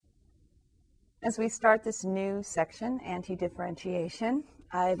As we start this new section, anti-differentiation,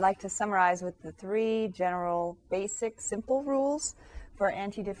 I'd like to summarize with the three general, basic, simple rules for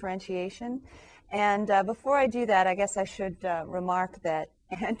anti-differentiation. And before I do that, I guess I should remark that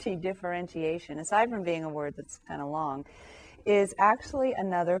anti-differentiation, aside from being a word that's kind of long, is actually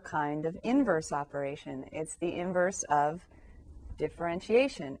another kind of inverse operation. It's the inverse of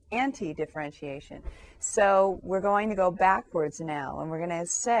differentiation, anti-differentiation. So we're going to go backwards now, and we're going to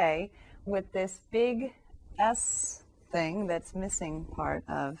say, with this big S thing that's missing part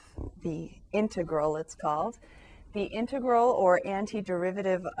of the integral, it's called, the integral or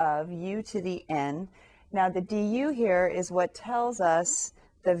antiderivative of u to the n. Now the du here is what tells us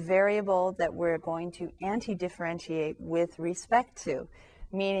the variable that we're going to anti-differentiate with respect to,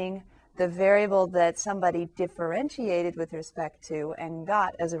 meaning the variable that somebody differentiated with respect to and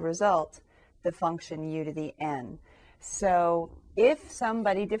got as a result the function u to the n. So if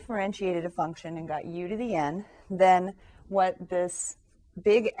somebody differentiated a function and got u to the n, then what this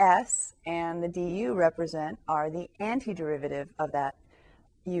big S and the du represent are the antiderivative of that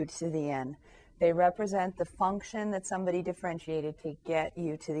u to the n. They represent the function that somebody differentiated to get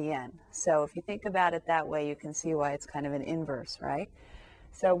u to the n. So if you think about it that way, you can see why it's kind of an inverse, right?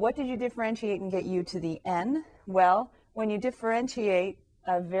 So what did you differentiate and get u to the n? Well, when you differentiate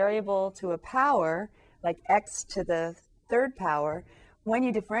a variable to a power, like x to the third power, when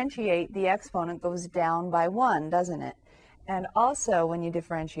you differentiate, the exponent goes down by 1, doesn't it? And also, when you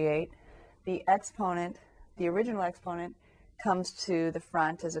differentiate, the exponent, the original exponent, comes to the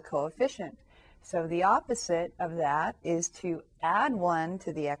front as a coefficient. So the opposite of that is to add 1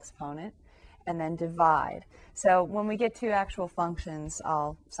 to the exponent and then divide. So when we get to actual functions,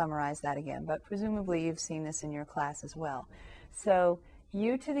 I'll summarize that again, but presumably you've seen this in your class as well. So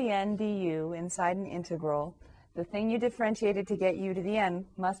u to the n du inside an integral, the thing you differentiated to get u to the n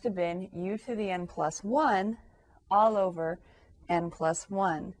must have been u to the n plus 1 all over n plus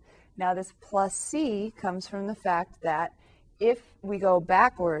 1. Now this plus c comes from the fact that if we go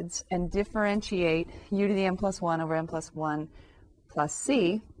backwards and differentiate u to the n plus 1 over n plus 1 plus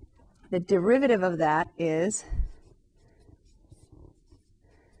c, the derivative of that is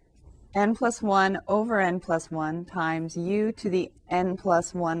n plus 1 over n plus 1 times u to the n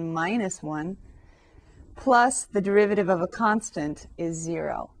plus 1 minus 1 plus the derivative of a constant is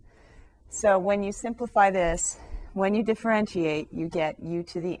 0. So when you simplify this, when you differentiate, you get u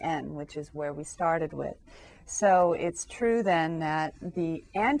to the n, which is where we started with. So it's true then that the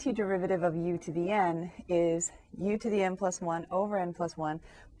antiderivative of u to the n is u to the n plus 1 over n plus 1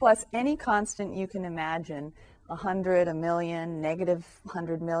 plus any constant you can imagine, 100, a million, negative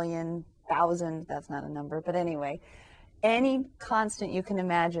 100 million, 1,000, that's not a number, but anyway, any constant you can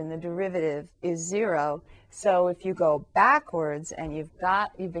imagine, the derivative is 0. So if you go backwards and you've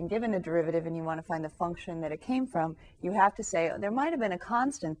been given a derivative and you want to find the function that it came from, you have to say, oh, there might have been a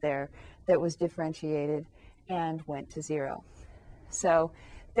constant there that was differentiated and went to 0. So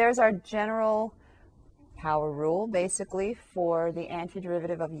there's our general power rule, basically, for the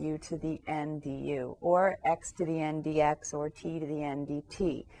antiderivative of u to the n du, or x to the n dx, or t to the n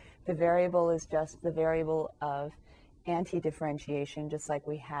dt. The variable is just the variable of anti-differentiation, just like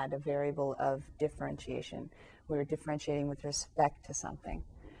we had a variable of differentiation. We were differentiating with respect to something.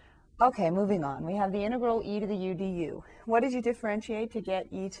 Okay, moving on. We have the integral e to the u du. What did you differentiate to get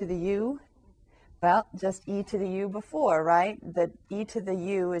e to the u? Well, just e to the u before, right? The e to the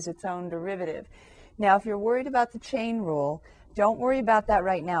u is its own derivative. Now, if you're worried about the chain rule, don't worry about that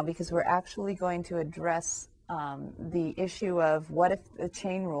right now, because we're actually going to address the issue of what if the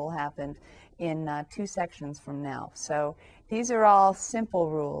chain rule happened in 2 sections from now. So these are all simple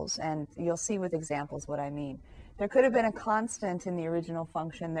rules, and you'll see with examples what I mean. There could have been a constant in the original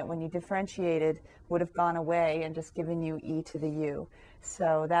function that when you differentiated would have gone away and just given you e to the u.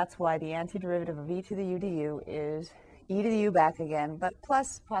 So that's why the antiderivative of e to the u du is e to the u back again, but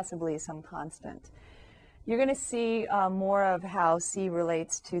plus possibly some constant. You're going to see more of how c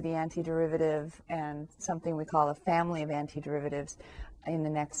relates to the antiderivative and something we call a family of antiderivatives in the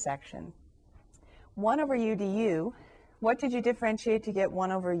next section. 1 over u du, what did you differentiate to get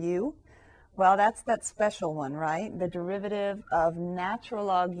 1 over u? Well, that's that special one, right? The derivative of natural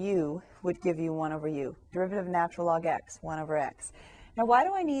log u would give you 1 over u. Derivative of natural log x, 1 over x. Now, why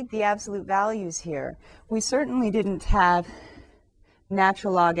do I need the absolute values here? We certainly didn't have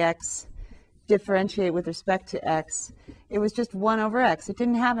natural log x differentiate with respect to x. It was just 1 over x. It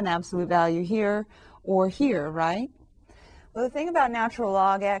didn't have an absolute value here or here, right? Well, the thing about natural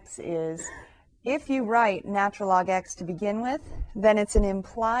log x is if you write natural log x to begin with, then it's an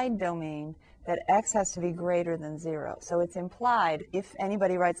implied domain that x has to be greater than 0. So it's implied, if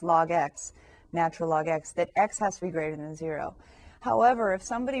anybody writes log x, natural log x, that x has to be greater than 0. However, if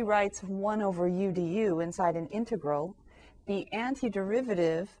somebody writes 1 over u du inside an integral, the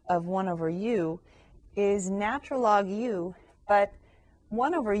antiderivative of 1 over u is natural log u, but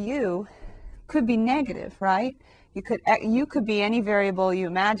 1 over u could be negative, right? U could be any variable you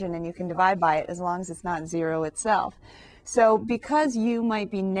imagine, and you can divide by it as long as it's not 0 itself. So because u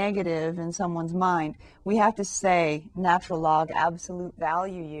might be negative in someone's mind, we have to say natural log absolute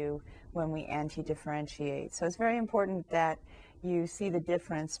value u when we anti-differentiate. So it's very important that you see the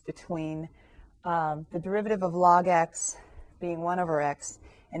difference between the derivative of log x being 1 over x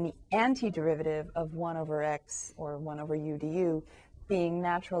and the antiderivative of 1 over x, or 1 over u du, being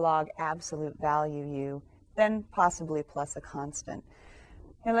natural log absolute value u, then possibly plus a constant.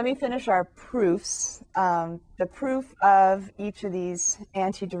 And let me finish our proofs. The proof of each of these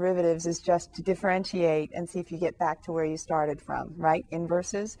antiderivatives is just to differentiate and see if you get back to where you started from, right?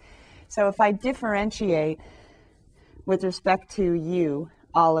 Inverses. So if I differentiate with respect to u,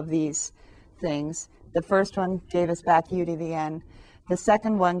 all of these things, the first one gave us back u to the n. The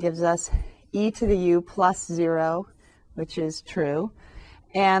second one gives us e to the u plus 0, which is true.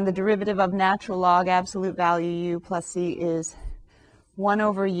 And the derivative of natural log absolute value u plus c is 1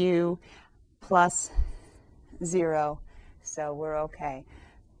 over u plus 0. So we're okay.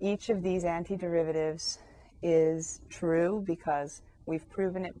 Each of these antiderivatives is true because we've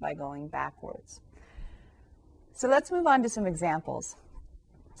proven it by going backwards. So let's move on to some examples.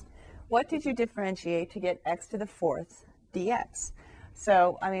 What did you differentiate to get x to the 4th dx?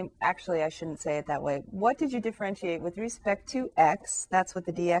 So, actually I shouldn't say it that way. What did you differentiate with respect to x, that's what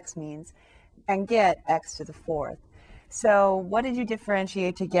the dx means, and get x to the 4th? So what did you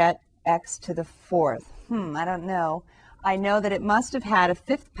differentiate to get x to the 4th? I don't know. I know that it must have had a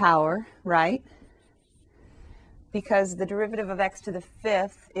 5th power, right? Because the derivative of x to the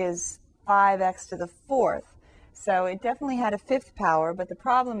 5th is 5x to the 4th. So it definitely had a 5th power, but the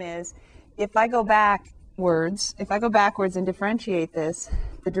problem is if I go backwards and differentiate this,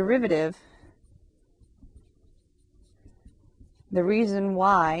 the derivative, the reason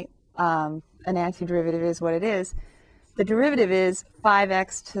why an antiderivative is what it is, the derivative is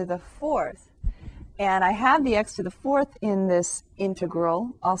 5x to the 4th. And I have the x to the 4th in this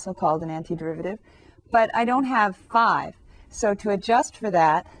integral, also called an antiderivative, but I don't have 5. So to adjust for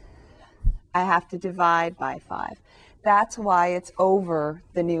that, I have to divide by 5. That's why it's over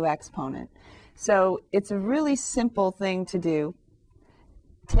the new exponent. So it's a really simple thing to do.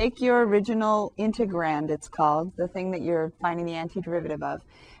 Take your original integrand, it's called, the thing that you're finding the antiderivative of.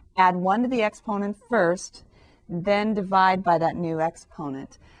 Add 1 to the exponent first, then divide by that new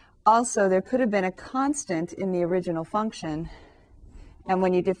exponent. Also, there could have been a constant in the original function, and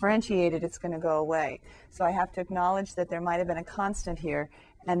when you differentiate it, it's going to go away. So I have to acknowledge that there might have been a constant here,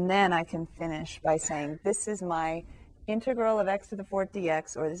 and then I can finish by saying this is my integral of x to the 4th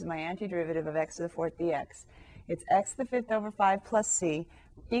dx, or this is my antiderivative of x to the 4th dx. It's x to the 5th over 5 plus c,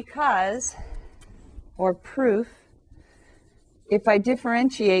 because, or proof, if I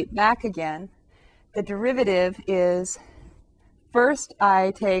differentiate back again, the derivative is, first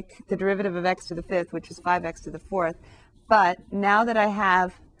I take the derivative of x to the 5th, which is 5x to the 4th, but now that I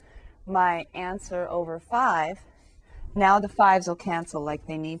have my answer over 5, now the 5s will cancel like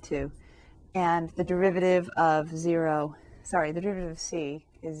they need to. And the derivative of the derivative of c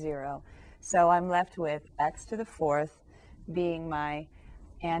is 0. So I'm left with x to the 4th being my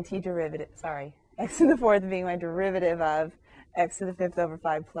antiderivative, x to the 4th being my derivative of x to the 5th over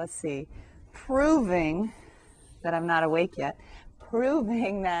 5 plus c, proving that I'm not awake yet,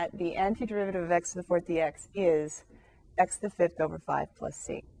 proving that the antiderivative of x to the 4th dx is x to the 5th over 5 plus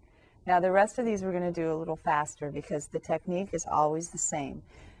c. Now the rest of these we're going to do a little faster because the technique is always the same.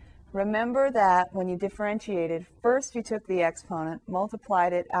 Remember that when you differentiated, first you took the exponent,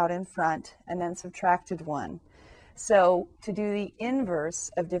 multiplied it out in front, and then subtracted 1. So to do the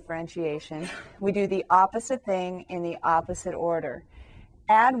inverse of differentiation, we do the opposite thing in the opposite order.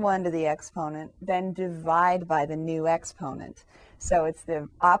 Add 1 to the exponent, then divide by the new exponent. So it's the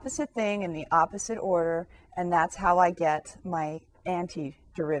opposite thing in the opposite order, and that's how I get my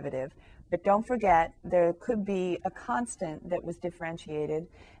antiderivative. But don't forget, there could be a constant that was differentiated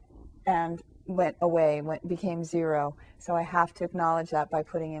and went away, became 0. So I have to acknowledge that by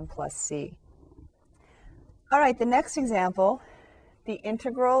putting in plus c. All right, the next example, the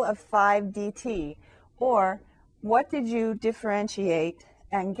integral of 5 dt, or what did you differentiate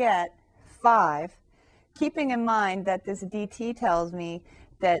and get 5, keeping in mind that this dt tells me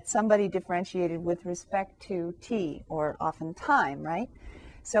that somebody differentiated with respect to t, or often time, right?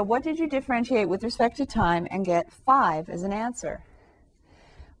 So what did you differentiate with respect to time and get 5 as an answer?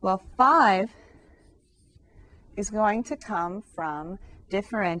 Well, 5 is going to come from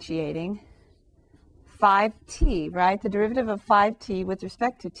differentiating 5t, right? The derivative of 5t with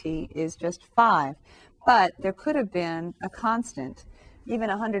respect to t is just 5. But there could have been a constant, even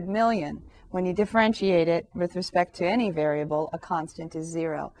 100 million. When you differentiate it with respect to any variable, a constant is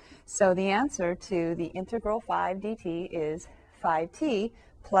 0. So the answer to the integral 5 dt is 5t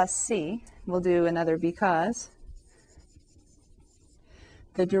plus c. We'll do another because.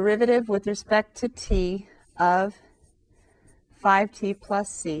 The derivative with respect to t of 5t plus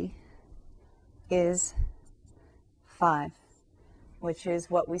c is 5, which is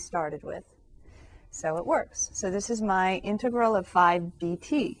what we started with. So it works. So this is my integral of 5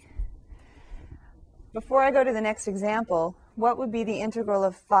 dt. Before I go to the next example, what would be the integral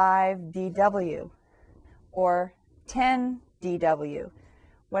of 5 dw or 10 dw?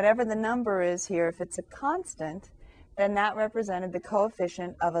 Whatever the number is here, if it's a constant, then that represented the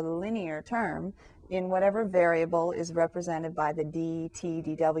coefficient of a linear term in whatever variable is represented by the dt,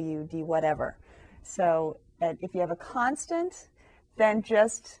 dw, d whatever. So if you have a constant, then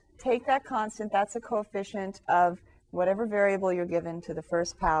just take that constant, that's a coefficient of whatever variable you're given to the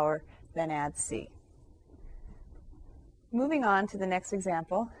first power, then add c. Moving on to the next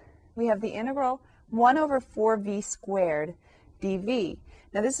example, we have the integral 1 over 4v squared dv.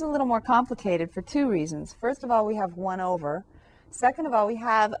 Now this is a little more complicated for two reasons. First of all, we have 1 over. Second of all, we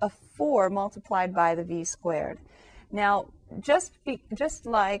have a 4 multiplied by the v squared. Now, just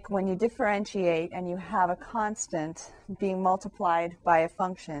like when you differentiate and you have a constant being multiplied by a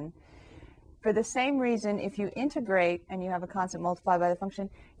function, for the same reason, if you integrate and you have a constant multiplied by the function,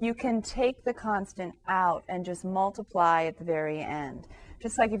 you can take the constant out and just multiply at the very end.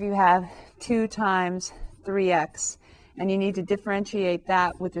 Just like if you have 2 times 3x and you need to differentiate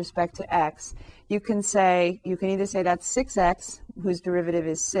that with respect to x, you can either say that's 6x, whose derivative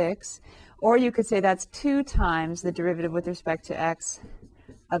is 6, or you could say that's 2 times the derivative with respect to x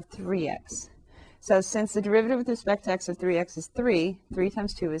of 3x. So since the derivative with respect to x of 3x is 3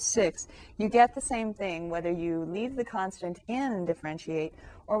 times 2 is 6, you get the same thing whether you leave the constant in and differentiate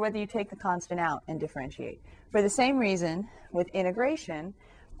or whether you take the constant out and differentiate. For the same reason, with integration,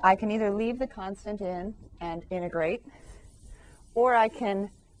 I can either leave the constant in and integrate, or I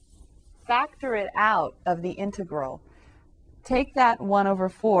can factor it out of the integral. Take that 1 over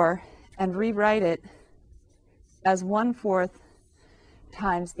 4 and rewrite it as 1/4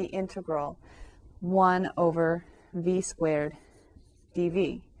 times the integral 1 over v squared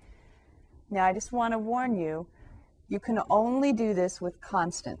dv. Now I just want to warn you, you can only do this with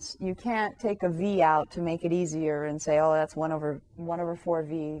constants. You can't take a v out to make it easier and say, oh, that's 1 over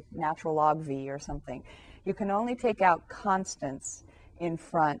 4v natural log v or something. You can only take out constants in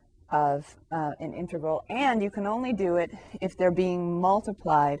front of an integral, and you can only do it if they're being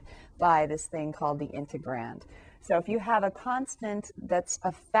multiplied by this thing called the integrand. So if you have a constant that's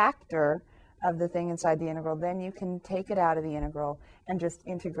a factor of the thing inside the integral, then you can take it out of the integral and just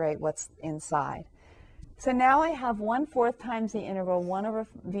integrate what's inside. So now I have 1/4 times the integral 1 over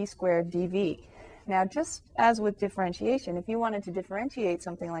v squared dv. Now just as with differentiation, if you wanted to differentiate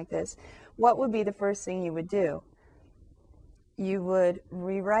something like this, what would be the first thing you would do? You would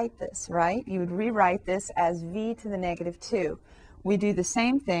rewrite this, right? You would rewrite this as v to the negative 2. We do the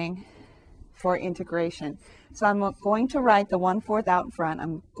same thing for integration. So I'm going to write the 1/4 out in front.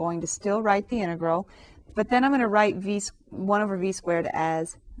 I'm going to still write the integral, but then I'm going to write 1 over v squared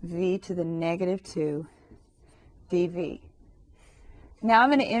as v to the negative 2 dv. Now I'm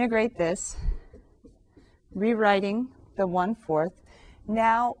going to integrate this, rewriting the 1/4.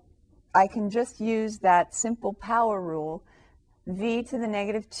 Now I can just use that simple power rule, v to the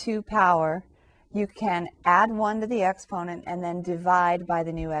negative 2 power. You can add 1 to the exponent and then divide by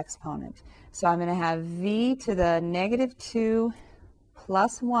the new exponent. So I'm going to have v to the negative 2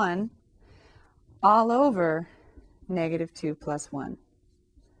 plus 1 all over negative 2 plus 1.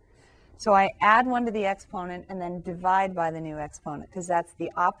 So I add 1 to the exponent and then divide by the new exponent, because that's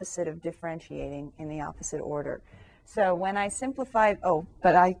the opposite of differentiating in the opposite order. So when I simplify,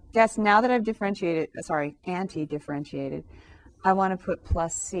 but I guess now that I've anti-differentiated, I want to put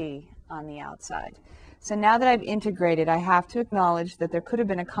plus c on the outside. So now that I've integrated, I have to acknowledge that there could have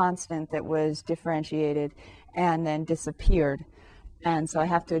been a constant that was differentiated and then disappeared. And so I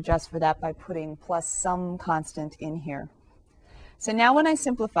have to adjust for that by putting plus some constant in here. So now when I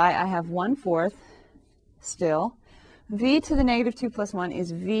simplify, I have 1/4 still. V to the negative 2 plus 1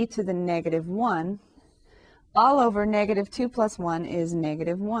 is v to the negative 1. All over negative 2 plus 1 is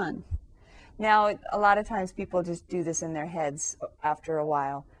negative 1. Now, a lot of times people just do this in their heads after a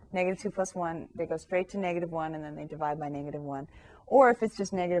while. Negative 2 plus 1, they go straight to negative 1, and then they divide by negative 1. Or if it's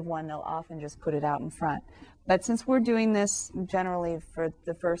just -1, they'll often just put it out in front. But since we're doing this generally for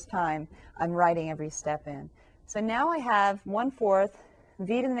the first time, I'm writing every step in. So now I have 1/4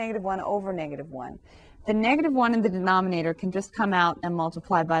 v to the -1 over -1. The -1 in the denominator can just come out and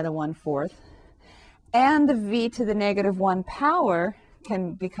multiply by the 1/4. And the v to the -1 power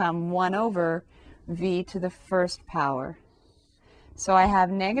can become 1 over v to the first power. So I have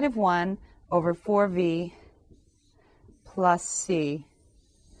 -1 over 4v plus c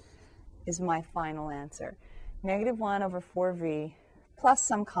is my final answer. -1 over 4v plus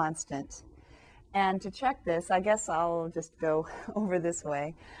some constant. And to check this, I guess I'll just go over this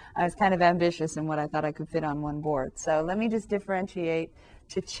way. I was kind of ambitious in what I thought I could fit on one board. So let me just differentiate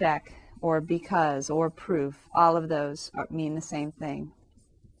to check, or because, or proof. All of those mean the same thing.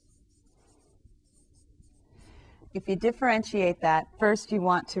 If you differentiate that, first you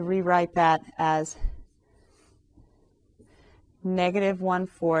want to rewrite that as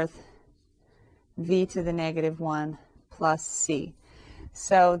 -1/4 v to the -1 plus c.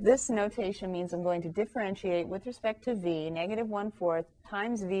 So this notation means I'm going to differentiate with respect to v, -1/4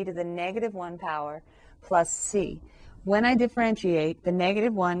 times v to the -1 power plus c. When I differentiate, the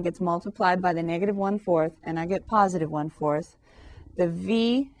 -1 gets multiplied by the -1/4, and I get +1/4. The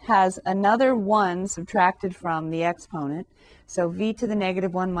v has another 1 subtracted from the exponent, so v to the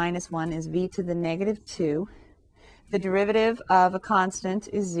 -1 minus 1 is v to the -2. The derivative of a constant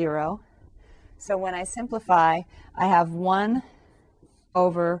is 0. So when I simplify, I have 1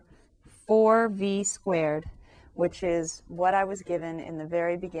 over 4v squared, which is what I was given in the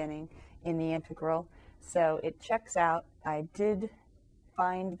very beginning in the integral. So it checks out. I did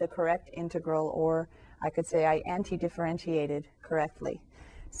find the correct integral, or I could say I anti-differentiated correctly.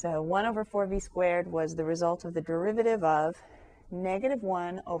 So 1 over 4v squared was the result of the derivative of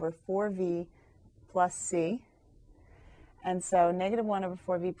 -1 over 4v plus c. And so -1 over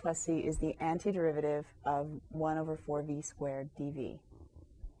 4v plus c is the antiderivative of 1 over 4v squared dv.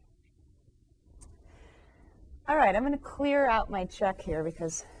 All right, I'm going to clear out my check here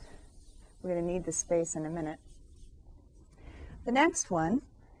because we're going to need the space in a minute. The next one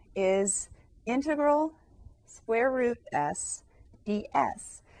is integral square root s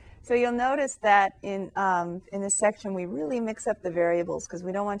ds. So you'll notice that in this section we really mix up the variables because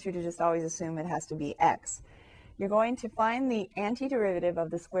we don't want you to just always assume it has to be x. You're going to find the antiderivative of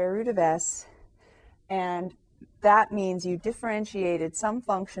the square root of s, and that means you differentiated some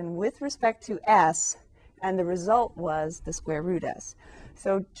function with respect to s, and the result was the square root s.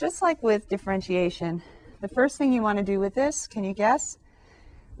 So just like with differentiation, the first thing you want to do with this, can you guess?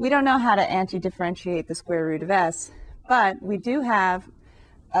 We don't know how to anti-differentiate the square root of s, but we do have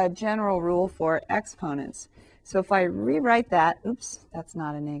a general rule for exponents. So if I rewrite that, oops, that's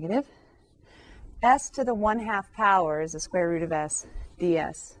not a negative, s to the 1/2 power is the square root of s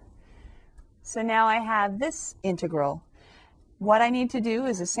ds. So now I have this integral. What I need to do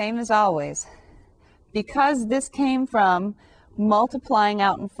is the same as always. Because this came from multiplying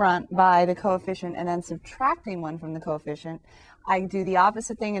out in front by the coefficient and then subtracting 1 from the coefficient, I do the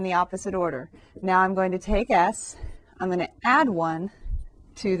opposite thing in the opposite order. Now I'm going to take s, I'm going to add 1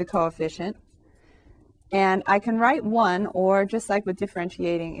 to the coefficient, and I can write 1, or just like with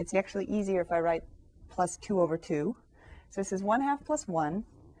differentiating, it's actually easier if I write plus 2 over 2. So this is 1/2 plus 1.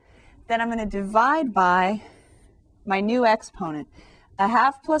 Then I'm going to divide by my new exponent.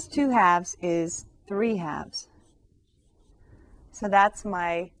 1/2 plus 2/2 is 3/2. So that's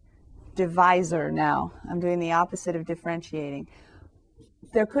my divisor now. I'm doing the opposite of differentiating.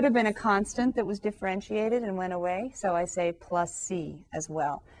 There could have been a constant that was differentiated and went away, so I say plus c as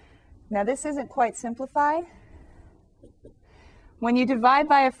well. Now this isn't quite simplified. When you divide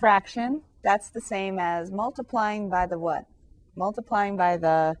by a fraction, that's the same as multiplying by the what? Multiplying by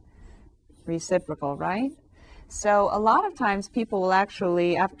the reciprocal, right? So a lot of times people will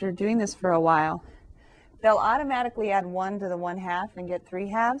actually, after doing this for a while, they'll automatically add 1 to the 1/2 and get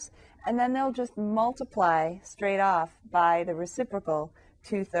 3/2, and then they'll just multiply straight off by the reciprocal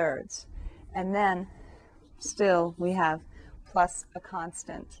 2/3. And then still we have plus a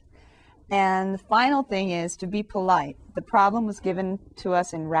constant. And the final thing is to be polite. The problem was given to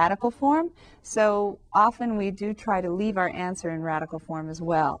us in radical form, so often we do try to leave our answer in radical form as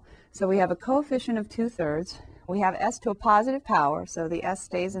well. So we have a coefficient of 2/3. We have s to a positive power, so the s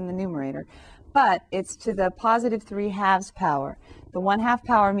stays in the numerator, but it's to the positive 3/2 power. The 1/2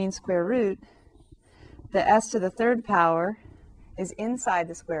 power means square root. The s to the 3rd power is inside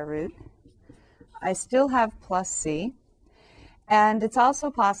the square root. I still have plus c. And it's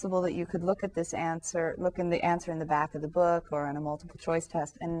also possible that you could look at this answer, look in the answer in the back of the book or on a multiple choice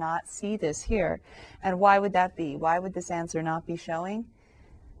test and not see this here. And why would that be? Why would this answer not be showing?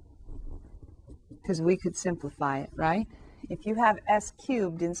 Because we could simplify it, right? If you have s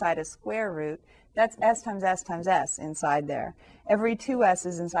cubed inside a square root, that's s times s times s inside there. Every two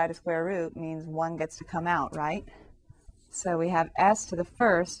s's inside a square root means one gets to come out, right? So we have s to the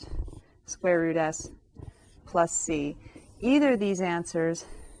first square root s plus c. Either of these answers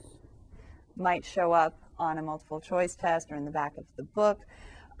might show up on a multiple choice test or in the back of the book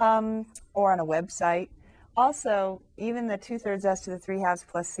or on a website. Also, even the 2/3 s to the 3/2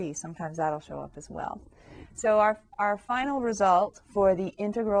 plus c, sometimes that'll show up as well. So our final result for the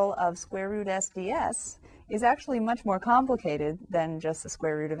integral of square root s ds is actually much more complicated than just the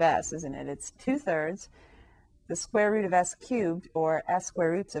square root of s, isn't it? It's 2/3 the square root of s cubed, or s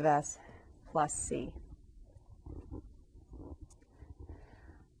square roots of s, plus c.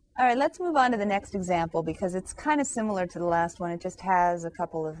 All right, let's move on to the next example because it's kind of similar to the last one. It just has a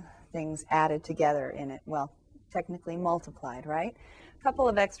couple of things added together in it. Well, technically multiplied, right? A couple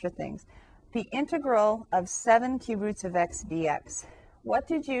of extra things. The integral of 7 cube roots of x dx. What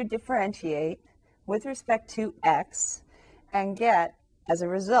did you differentiate with respect to x and get, as a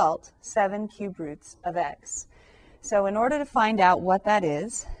result, 7 cube roots of x? So in order to find out what that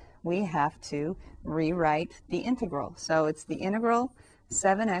is, we have to rewrite the integral. So it's the integral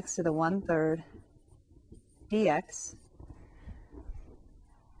 7x to the 1/3 dx.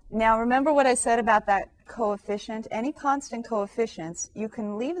 Now remember what I said about that coefficient? Any constant coefficients, you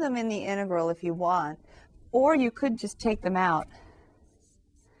can leave them in the integral if you want, or you could just take them out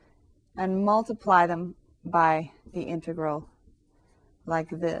and multiply them by the integral like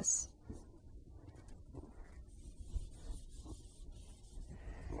this.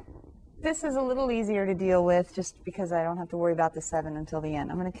 This is a little easier to deal with just because I don't have to worry about the 7 until the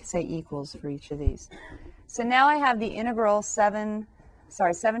end. I'm going to say equals for each of these. So now I have the integral 7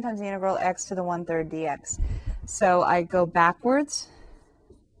 times the integral x to the 1/3 dx. So I go backwards.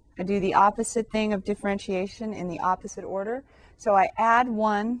 I do the opposite thing of differentiation in the opposite order. So I add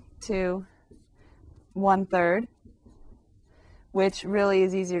 1 to 1/3, which really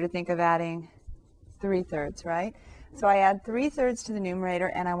is easier to think of adding 3/3, right? So I add 3/3 to the numerator,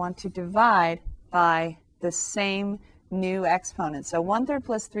 and I want to divide by the same new exponent. So 1/3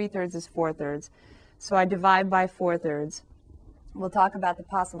 plus 3/3 is 4/3. So I divide by 4/3. We'll talk about the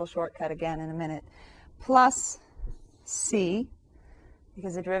possible shortcut again in a minute. Plus c,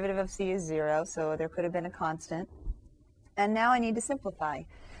 because the derivative of c is 0, so there could have been a constant. And now I need to simplify.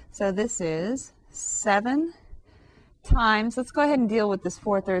 So this is 7 times, let's go ahead and deal with this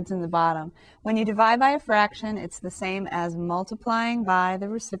 4/3 in the bottom. When you divide by a fraction, it's the same as multiplying by the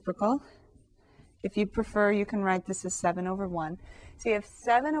reciprocal. If you prefer, you can write this as 7/1. So you have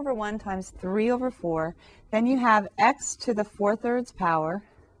 7/1 times 3/4. Then you have x to the 4/3 power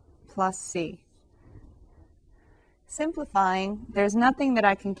plus c. Simplifying, there's nothing that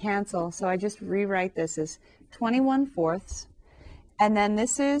I can cancel, so I just rewrite this as 21/4. And then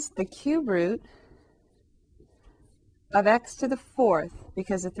this is the cube root of x to the 4th,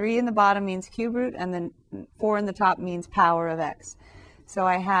 because the 3 in the bottom means cube root, and then 4 in the top means power of x. So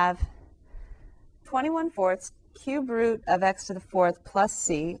I have 21/4 cube root of x to the 4th plus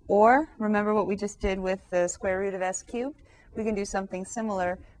c, or remember what we just did with the square root of s cubed? We can do something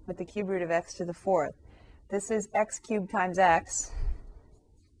similar with the cube root of x to the 4th. This is x cubed times x,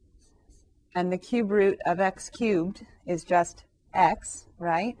 and the cube root of x cubed is just x,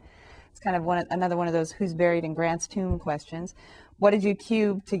 right? It's kind of another one of those who's buried in Grant's tomb questions. What did you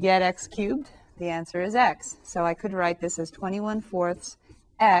cube to get x cubed? The answer is x. So I could write this as 21/4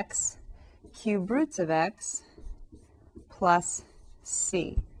 x cube roots of x plus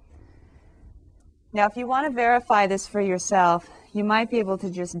c. Now if you want to verify this for yourself, you might be able to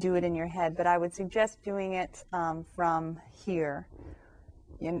just do it in your head, but I would suggest doing it from here.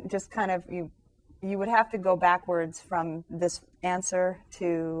 Just kind of, you would have to go backwards from this answer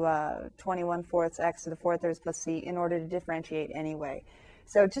to 21/4 x to the 4/3 plus c in order to differentiate anyway.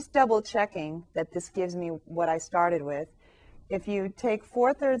 So just double checking that this gives me what I started with. If you take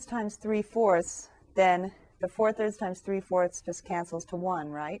 4/3 times 3/4, then the 4/3 times 3/4 just cancels to 1,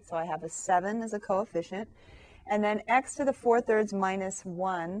 right? So I have a 7 as a coefficient. And then x to the 4/3 minus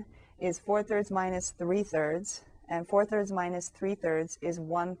 1 is 4/3 minus 3/3. And 4/3 minus 3/3 is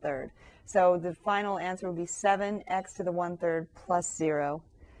 1/3. So the final answer will be 7x to the 1/3 plus 0,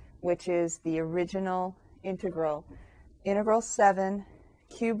 which is the original integral. Integral 7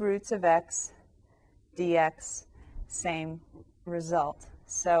 cube roots of x dx, same result.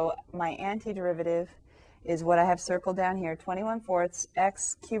 So my antiderivative is what I have circled down here, 21/4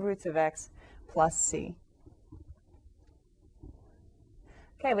 x cube roots of x plus c.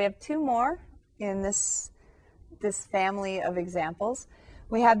 Okay, we have two more in this family of examples.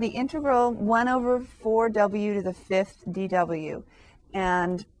 We have the integral 1/4w to the 5th dw.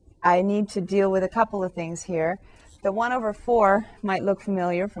 And I need to deal with a couple of things here. The 1/4 might look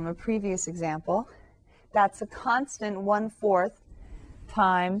familiar from a previous example. That's a constant 1/4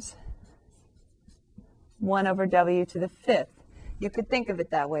 times 1/w to the 5th. You could think of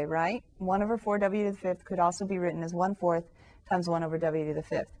it that way, right? 1/4w to the 5th could also be written as 1/4 times 1/w to the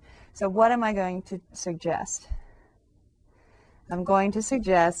 5th. So what am I going to suggest? I'm going to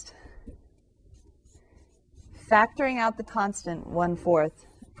suggest factoring out the constant 1/4,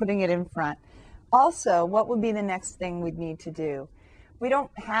 putting it in front. Also, what would be the next thing we'd need to do? We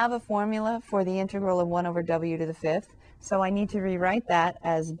don't have a formula for the integral of 1/w to the 5th, so I need to rewrite that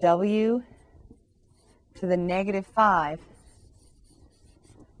as w to the -5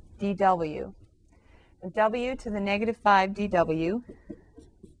 dw. W to the -5 dw,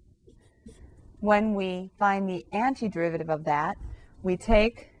 when we find the antiderivative of that, we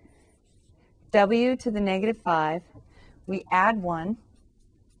take w to the -5, we add 1.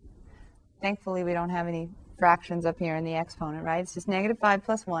 Thankfully, we don't have any fractions up here in the exponent, right? It's just -5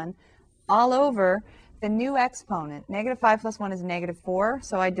 plus 1 all over the new exponent. -5 plus 1 is -4,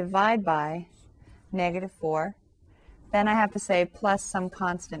 so I divide by -4. Then I have to say plus some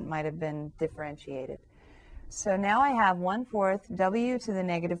constant might have been differentiated. So now I have 1/4 w to the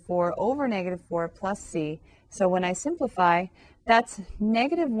 -4 over -4 plus c. So when I simplify, that's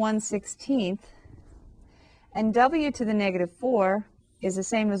 -1/16, and w to the -4 is the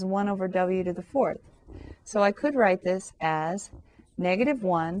same as 1/w to the 4th. So I could write this as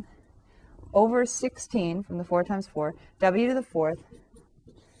 -1/16 from the 4 times 4, w to the 4th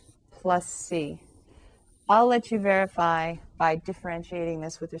plus c. I'll let you verify by differentiating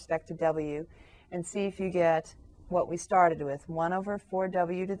this with respect to w and see if you get what we started with,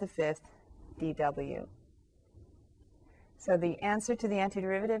 1/4w to the 5th dw. So the answer to the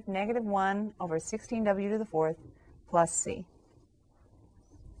antiderivative, -1/16w to the 4th plus c.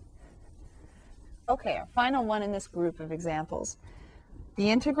 Okay, our final one in this group of examples. The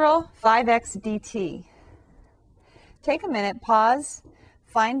integral 5x dt. Take a minute, pause,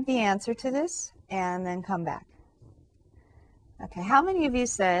 find the answer to this, and then come back. Okay, how many of you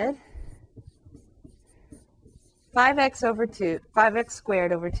said 5x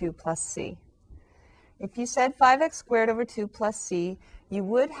squared over 2 plus c? If you said 5x squared over 2 plus c, you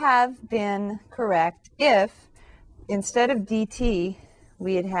would have been correct if instead of dt,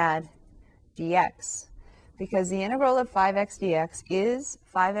 we had had dx, because the integral of 5x dx is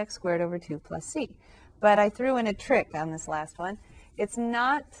 5x squared over 2 plus c. But I threw in a trick on this last one. It's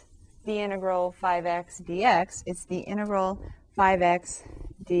not the integral 5x dx, it's the integral 5x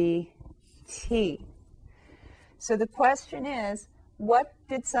dt. So the question is, what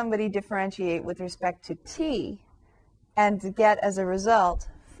did somebody differentiate with respect to t and get as a result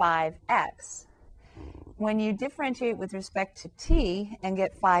 5x? When you differentiate with respect to t and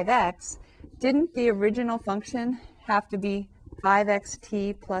get 5x, didn't the original function have to be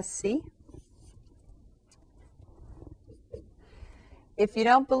 5xt plus c? If you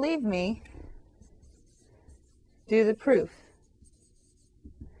don't believe me, do the proof.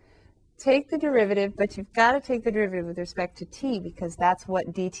 Take the derivative, but you've got to take the derivative with respect to t because that's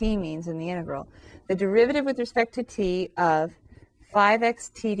what dt means in the integral. The derivative with respect to t of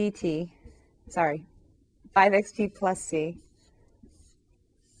 5xt dt, 5xt plus c,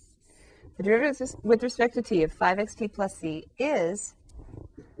 the derivative with respect to t of 5xt plus c is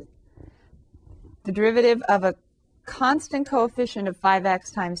the derivative of a constant coefficient of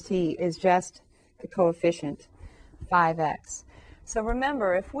 5x times t is just the coefficient 5x. So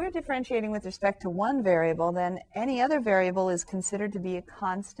remember, if we're differentiating with respect to one variable, then any other variable is considered to be a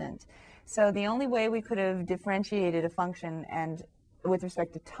constant. So the only way we could have differentiated a function and with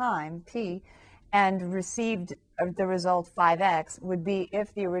respect to time, t, and received the result 5x would be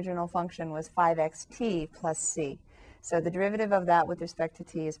if the original function was 5xt plus c. So the derivative of that with respect to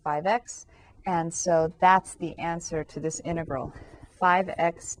t is 5x, and so that's the answer to this integral,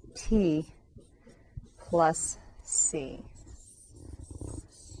 5xt plus c.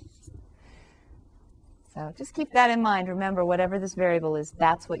 So just keep that in mind. Remember, whatever this variable is,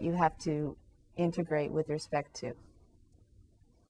 that's what you have to integrate with respect to.